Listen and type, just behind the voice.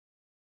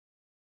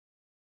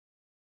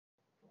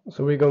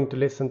So we're going to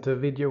listen to a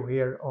video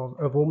here of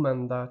a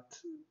woman that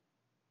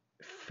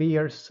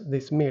fears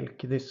this milk,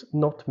 this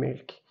not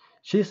milk.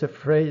 She's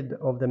afraid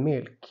of the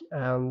milk,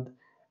 and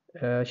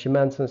she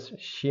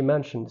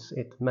mentions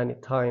it many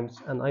times,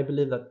 and I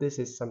believe that this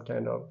is some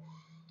kind of,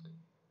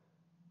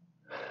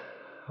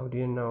 how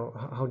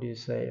do you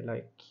say,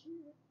 like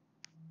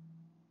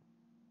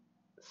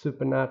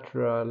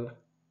supernatural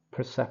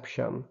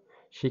perception.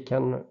 She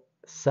can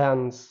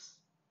sense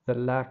the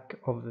lack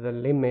of the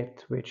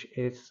limit, which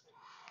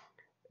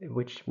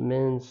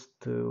means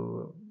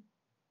to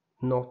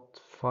not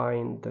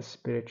find the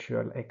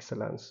spiritual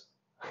excellence.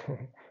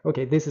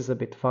 Okay, this is a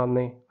bit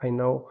funny, I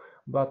know,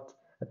 but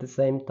at the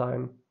same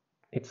time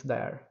it's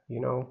there,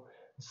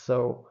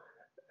 so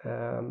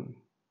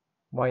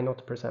why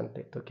not present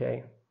it?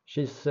 Okay,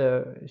 she's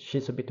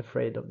a bit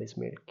afraid of this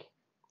milk.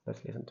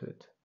 Let's listen to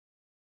it.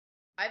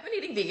 I've been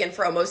eating vegan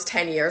for almost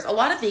 10 years. A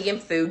lot of vegan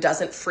food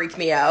doesn't freak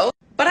me out,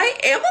 but I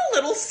am a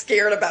little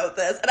scared about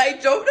this, and I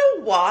don't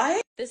know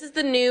why. This is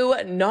the new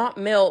not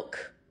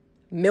milk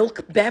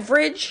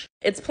beverage.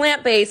 It's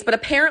plant-based, but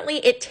apparently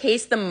it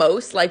tastes the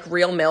most like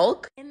real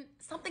milk. And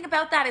something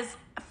about that is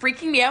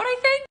freaking me out, I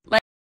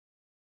think.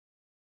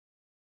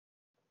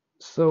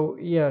 So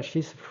yeah,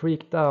 she's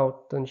freaked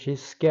out and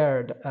she's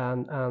scared,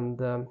 and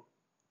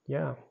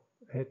yeah,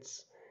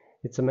 it's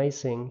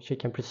amazing. She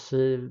can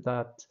perceive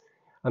that.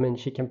 I mean,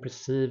 she can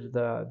perceive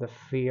the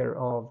fear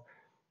of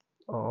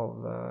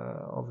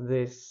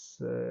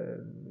this.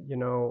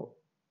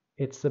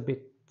 It's a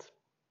bit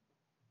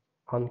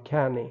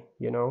uncanny,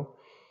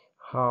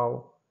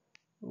 how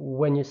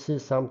when you see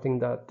something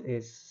that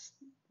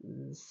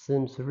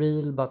seems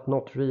real but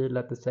not real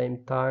at the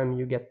same time,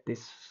 you get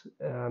this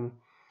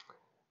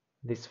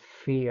this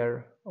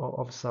fear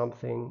of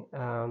something,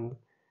 and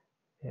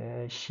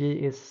she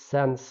is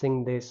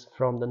sensing this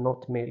from the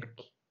not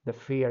milk, the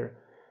fear,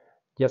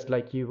 just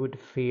like you would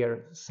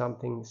fear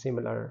something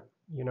similar,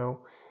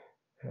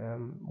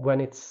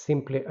 when it's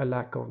simply a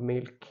lack of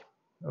milk.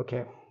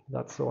 Okay,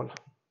 that's all.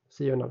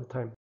 See you another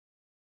time.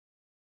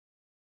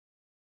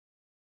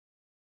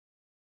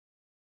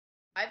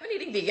 I've been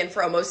eating vegan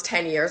for almost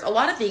 10 years. A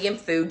lot of vegan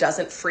food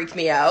doesn't freak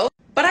me out,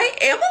 but I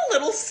am a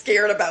little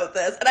scared about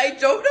this, and I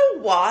don't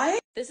know why.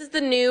 This is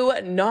the new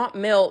not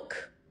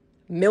milk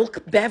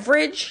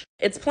beverage.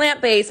 It's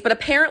plant-based, but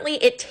apparently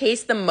it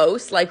tastes the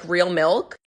most like real milk.